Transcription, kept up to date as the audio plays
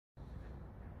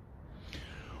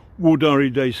War Diary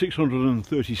Day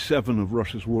 637 of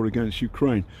Russia's war against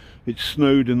Ukraine. It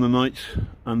snowed in the night,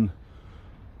 and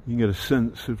you can get a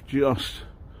sense of just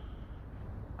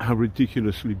how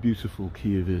ridiculously beautiful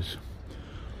Kiev is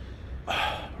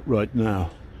right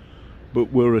now.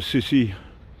 But we're a city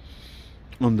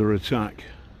under attack.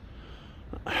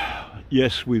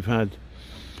 Yes, we've had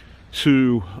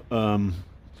two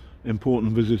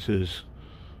important visitors,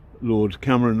 Lord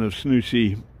Cameron of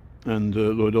Snooty and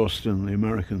Lord Austin, the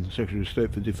American Secretary of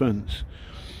State for Defence.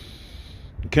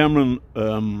 Cameron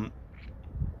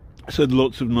said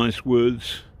lots of nice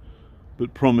words,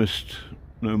 but promised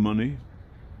no money.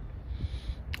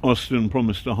 Austin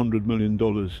promised $100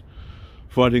 million.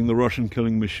 Fighting the Russian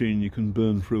killing machine, you can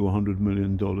burn through $100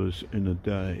 million in a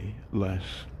day, less.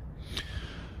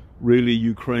 Really,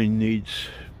 Ukraine needs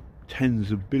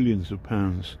tens of billions of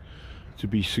pounds to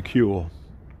be secure.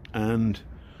 And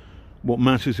what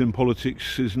matters in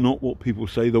politics is not what people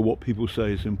say, though what people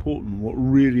say is important. What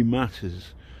really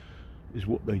matters is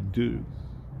what they do.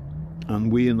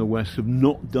 And we in the West have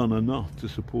not done enough to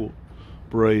support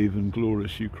brave and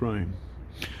glorious Ukraine.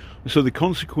 So the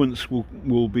consequence will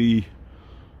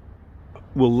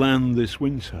land this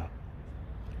winter.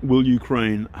 Will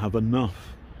Ukraine have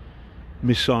enough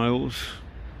missiles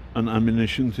and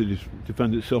ammunition to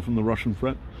defend itself from the Russian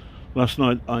threat? Last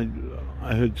night I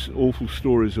heard awful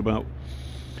stories about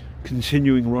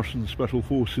continuing Russian special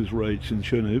forces raids in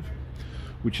Cherniv,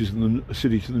 which is a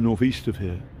city to the northeast of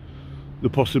here. The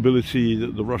possibility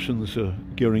that the Russians are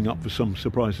gearing up for some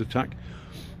surprise attack.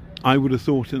 I would have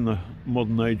thought in the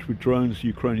modern age with drones,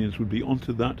 Ukrainians would be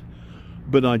onto that,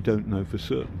 but I don't know for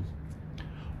certain.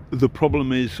 The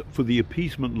problem is, for the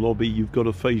appeasement lobby, you've got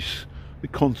to face the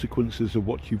consequences of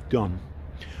what you've done.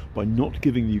 By not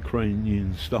giving the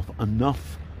Ukrainian stuff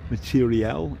enough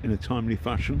materiel in a timely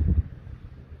fashion,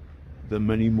 then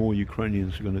many more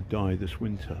Ukrainians are going to die this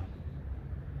winter.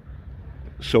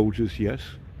 Soldiers, yes,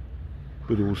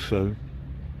 but also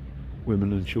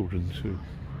women and children too.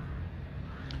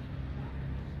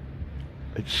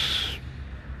 It's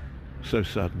so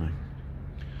saddening.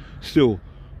 Still,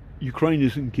 Ukraine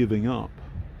isn't giving up.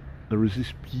 There is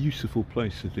this beautiful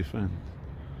place to defend,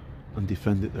 and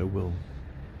defend it they will.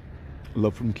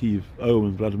 Love from Kiev. Oh,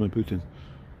 and Vladimir Putin,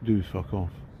 do fuck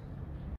off.